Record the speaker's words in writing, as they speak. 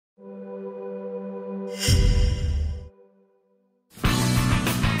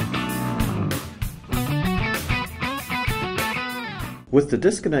With the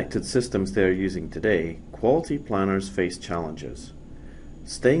disconnected systems they are using today, quality planners face challenges.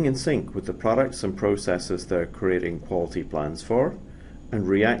 Staying in sync with the products and processes they're creating quality plans for, and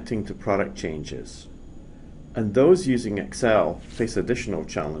reacting to product changes. And those using Excel face additional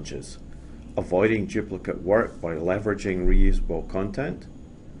challenges, avoiding duplicate work by leveraging reusable content,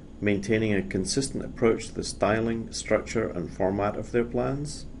 maintaining a consistent approach to the styling, structure, and format of their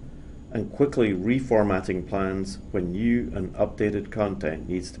plans, and quickly reformatting plans when new and updated content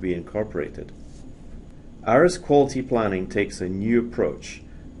needs to be incorporated. Aras Quality Planning takes a new approach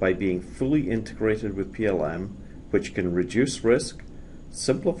by being fully integrated with PLM, which can reduce risk,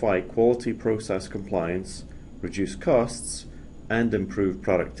 simplify quality process compliance, reduce costs, and improve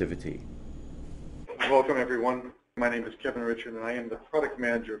productivity. Welcome everyone. My name is Kevin Richard and I am the product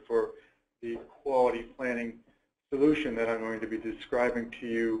manager for the quality planning solution that I'm going to be describing to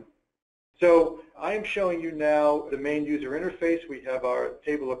you. So I am showing you now the main user interface. We have our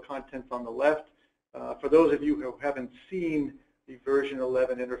table of contents on the left. For those of you who haven't seen the version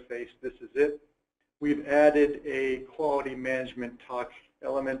 11 interface, this is it. We've added a quality management talk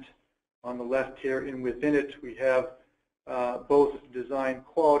element on the left here, and within it we have both design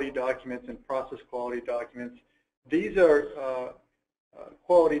quality documents and process quality documents. These are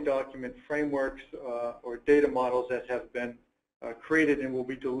quality document frameworks or data models that have been created and will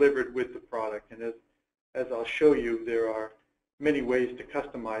be delivered with the product. And as I'll show you, there are many ways to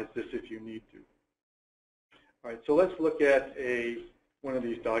customize this if you need to. All right, so let's look at one of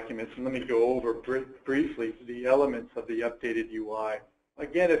these documents, and let me go over briefly the elements of the updated UI.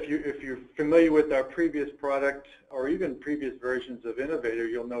 Again, if you're familiar with our previous product or even previous versions of Innovator,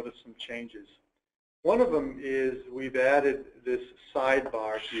 you'll notice some changes. One of them is we've added this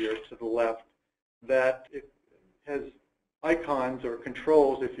sidebar here to the left that it has icons or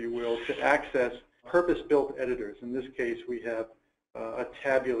controls, if you will, to access purpose-built editors. In this case, we have a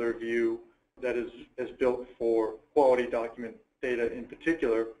tabular view that is built for quality document data in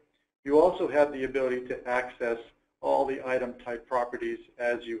particular. You also have the ability to access all the item type properties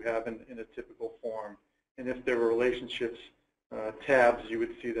as you have in a typical form. And if there were relationships tabs, you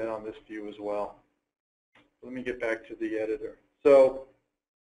would see that on this view as well. Let me get back to the editor. So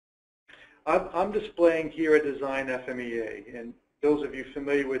I'm displaying here a design FMEA, and those of you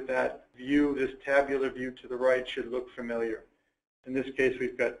familiar with that view, this tabular view to the right should look familiar. In this case,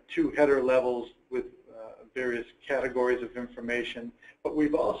 we've got two header levels with various categories of information, but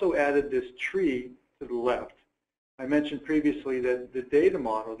we've also added this tree to the left. I mentioned previously that the data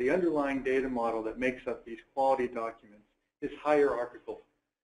model, the underlying data model that makes up these quality documents, is hierarchical.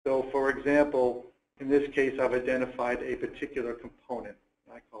 So for example, in this case, I've identified a particular component.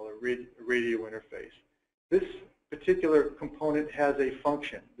 I call it a radio interface. This particular component has a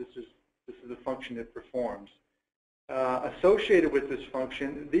function. This is the function it performs. Associated with this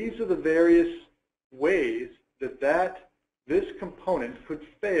function, these are the various ways that this component could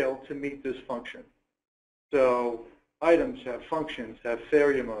fail to meet this function. So items have functions, have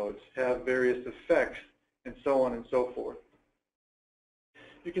failure modes, have various effects, and so on and so forth.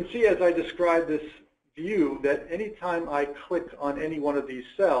 You can see as I describe this view that anytime I click on any one of these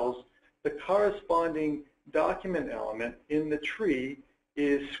cells, the corresponding document element in the tree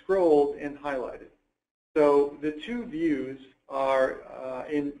is scrolled and highlighted. So the two views are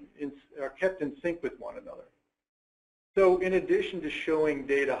kept in sync with one another. So in addition to showing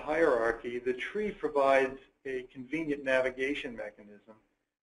data hierarchy, the tree provides a convenient navigation mechanism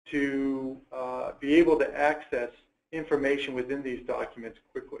to be able to access information within these documents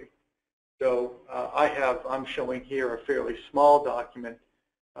quickly. So I'm showing here a fairly small document.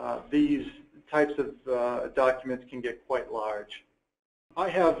 These types of documents can get quite large. I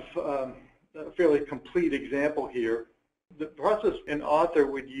have a fairly complete example here. The process an author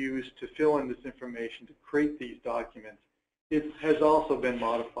would use to fill in this information to create these documents, it has also been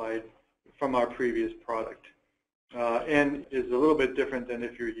modified from our previous product and is a little bit different than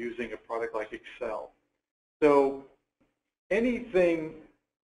if you're using a product like Excel. So anything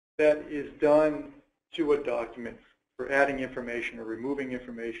that is done to a document for adding information or removing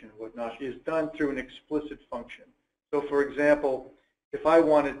information and whatnot is done through an explicit function. So for example, if I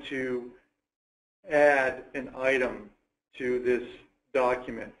wanted to add an item to this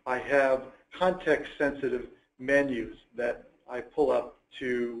document, I have context-sensitive menus that I pull up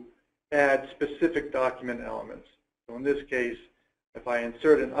to add specific document elements. So in this case, if I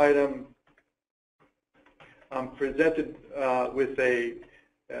insert an item, I'm presented with a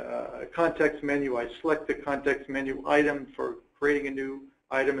context menu. I select the context menu item for creating a new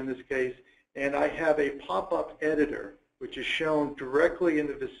item in this case, and I have a pop-up editor which is shown directly in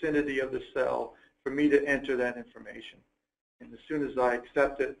the vicinity of the cell for me to enter that information. And as soon as I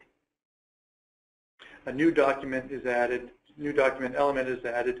accept it, a new document is added, new document element is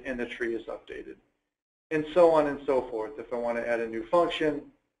added, and the tree is updated. And so on and so forth. If I want to add a new function,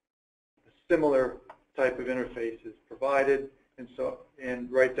 a similar type of interface is provided,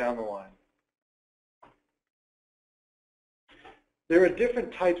 and right down the line. There are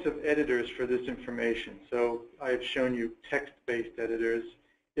different types of editors for this information. So I've shown you text-based editors.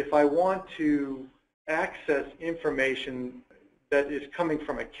 If I want to access information that is coming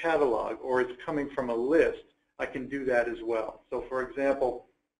from a catalog or it's coming from a list, I can do that as well. So for example,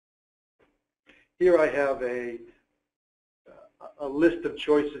 here I have a list of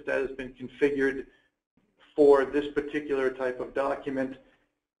choices that has been configured for this particular type of document.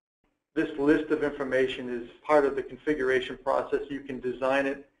 This list of information is part of the configuration process. You can design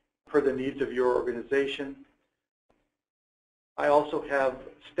it per the needs of your organization. I also have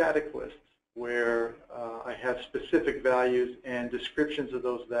static lists where I have specific values and descriptions of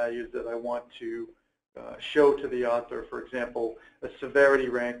those values that I want to show to the author. For example, a severity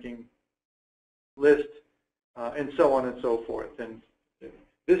ranking list, and so on and so forth. And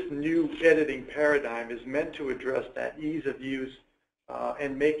this new editing paradigm is meant to address that ease of use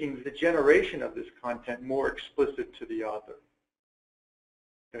and making the generation of this content more explicit to the author.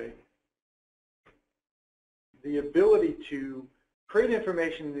 Okay. The ability to create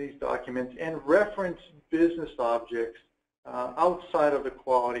information in these documents and reference business objects outside of the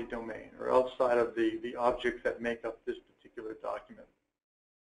quality domain or outside of the objects that make up this particular document.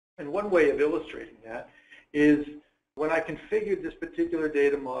 And one way of illustrating that is when I configured this particular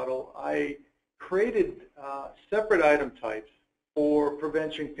data model, I created separate item types for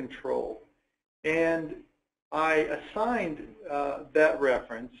prevention control. And I assigned that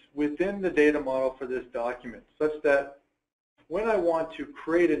reference within the data model for this document such that when I want to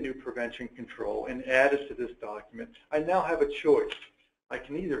create a new prevention control and add it to this document, I now have a choice. I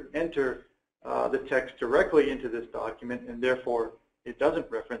can either enter the text directly into this document and therefore it doesn't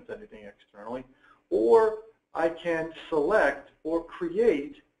reference anything externally, or I can select or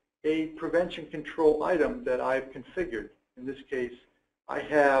create a prevention control item that I've configured. In this case, I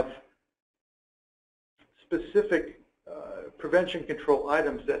have specific prevention control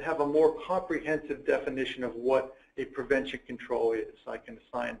items that have a more comprehensive definition of what a prevention control is. I can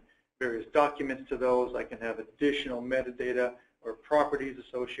assign various documents to those. I can have additional metadata or properties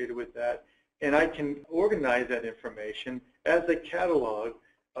associated with that. And I can organize that information as a catalog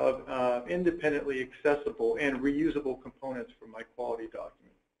of independently accessible and reusable components for my quality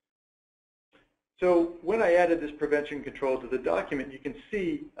document. So when I added this prevention control to the document, you can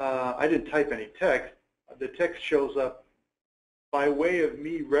see I didn't type any text. The text shows up by way of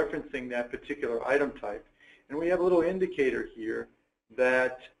me referencing that particular item type. And we have a little indicator here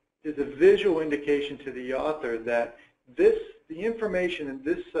that is a visual indication to the author that the information in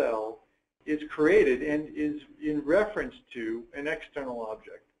this cell is created and is in reference to an external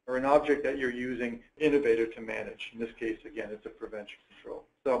object or an object that you're using Innovator to manage. In this case, again, it's a prevention control.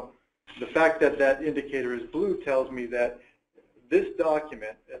 So the fact that that indicator is blue tells me that this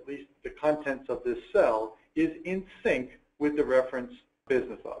document, at least the contents of this cell, is in sync with the reference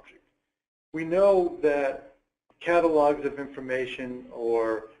business object. We know that catalogs of information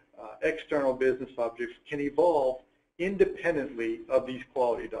or external business objects can evolve independently of these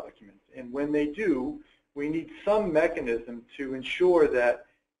quality documents. And when they do, we need some mechanism to ensure that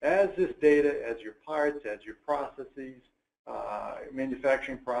as this data, as your parts, as your processes,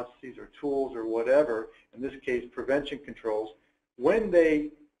 manufacturing processes or tools or whatever, in this case prevention controls, when they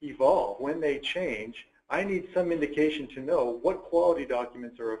evolve, when they change, I need some indication to know what quality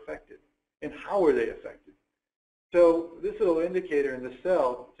documents are affected and how are they affected. So this little indicator in the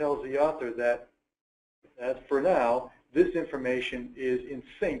cell tells the author that, as for now, this information is in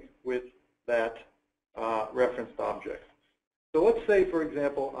sync with that referenced object. So let's say, for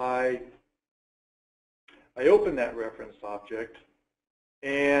example, I open that referenced object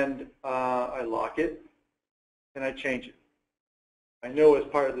and I lock it and I change it. I know as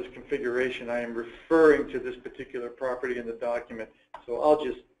part of this configuration I am referring to this particular property in the document, so I'll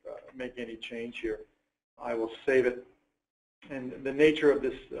just make any change here. I will save it. And the nature of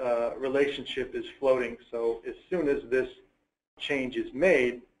this relationship is floating, so as soon as this change is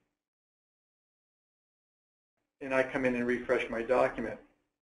made, and I come in and refresh my document,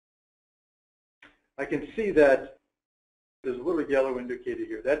 I can see that there's a little yellow indicator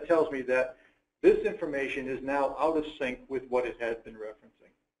here. That tells me that this information is now out of sync with what it has been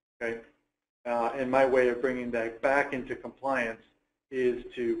referencing. Okay? And my way of bringing that back into compliance is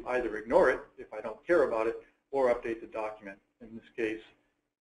to either ignore it if I don't care about it or update the document. In this case,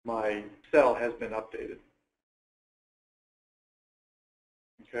 my cell has been updated.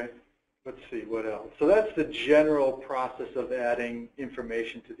 Okay, let's see what else. So that's the general process of adding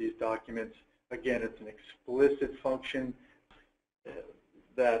information to these documents. Again, it's an explicit function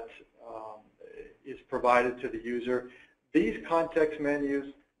that is provided to the user. These context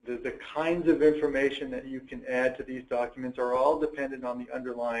menus, the kinds of information that you can add to these documents are all dependent on the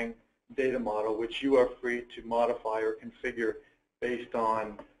underlying data model, which you are free to modify or configure based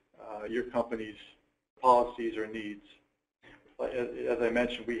on your company's policies or needs. As I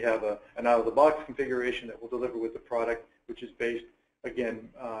mentioned, we have an out-of-the-box configuration that we'll deliver with the product, which is based, again,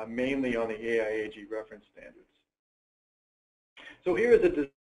 mainly on the AIAG reference standards. So here is a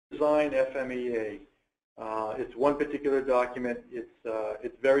design FMEA. It's one particular document.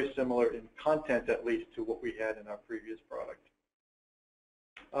 It's very similar in content, at least, to what we had in our previous product.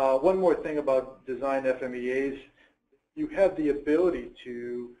 One more thing about design FMEAs, you have the ability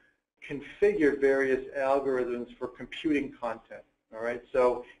to configure various algorithms for computing content. All right.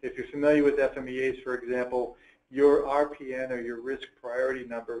 So if you're familiar with FMEAs, for example, your RPN or your risk priority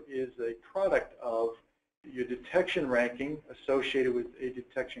number is a product of your detection ranking associated with a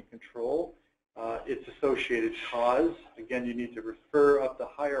detection control, its associated cause. Again, you need to refer up the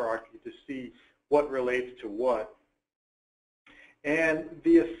hierarchy to see what relates to what, and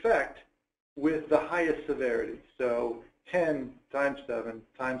the effect with the highest severity. So 10 times 7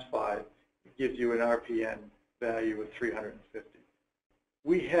 times 5 gives you an RPN value of 350.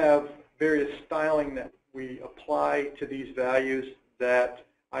 We have various styling that we apply to these values that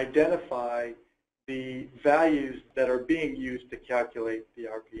identify the values that are being used to calculate the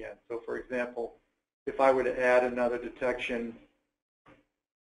RPN. So for example, if I were to add another detection,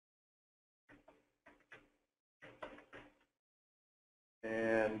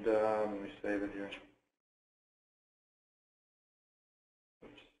 and let me save it here.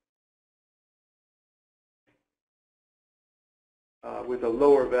 With a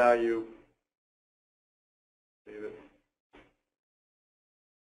lower value, save it.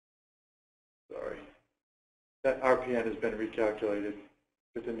 Sorry. That RPN has been recalculated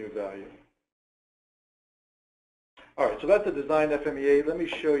with a new value. All right, so that's a design FMEA. Let me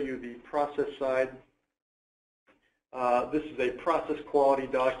show you the process side. This is a process quality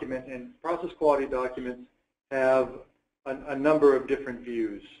document, and process quality documents have a number of different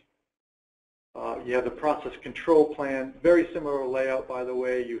views. You have the process control plan, very similar layout, by the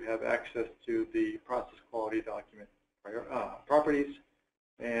way. You have access to the process quality document properties,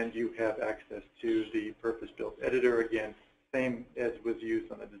 and you have access to the purpose-built editor, again, same as was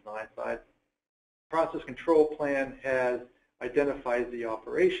used on the design side. Process control plan identifies the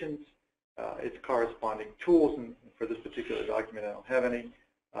operations, its corresponding tools, and for this particular document I don't have any,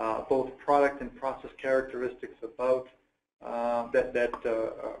 both product and process characteristics about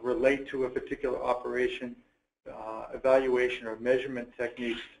that relate to a particular operation, evaluation or measurement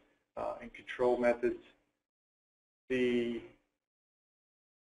techniques and control methods. The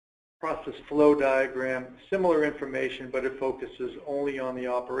process flow diagram, similar information, but it focuses only on the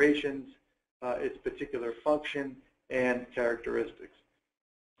operations, its particular function, and characteristics.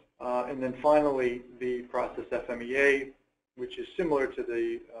 And then finally, the process FMEA, which is similar to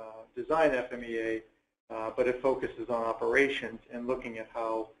the design FMEA, but it focuses on operations and looking at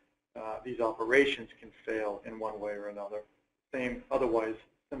how these operations can fail in one way or another. Same, otherwise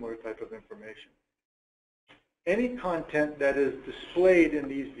similar type of information. Any content that is displayed in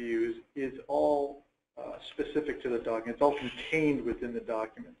these views is all specific to the document. It's all contained within the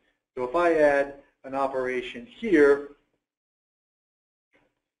document. So if I add an operation here,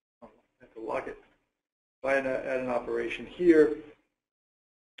 I have to lock it. If I add an operation here,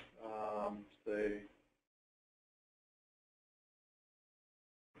 say,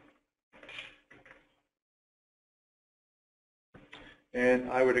 and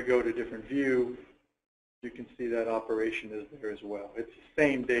I were to go to a different view, you can see that operation is there as well. It's the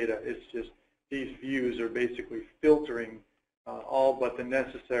same data. It's just these views are basically filtering all but the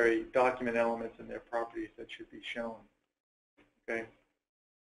necessary document elements and their properties that should be shown. Okay.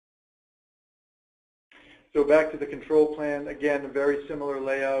 So back to the control plan. Again, a very similar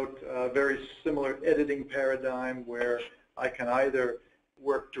layout, very similar editing paradigm where I can either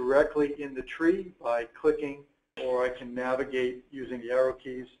work directly in the tree by clicking, or I can navigate using the arrow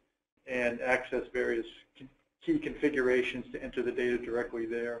keys and access various key configurations to enter the data directly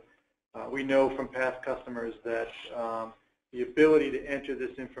there. We know from past customers that the ability to enter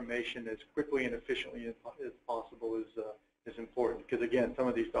this information as quickly and efficiently as possible is important, because again, some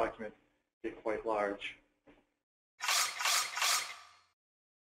of these documents get quite large.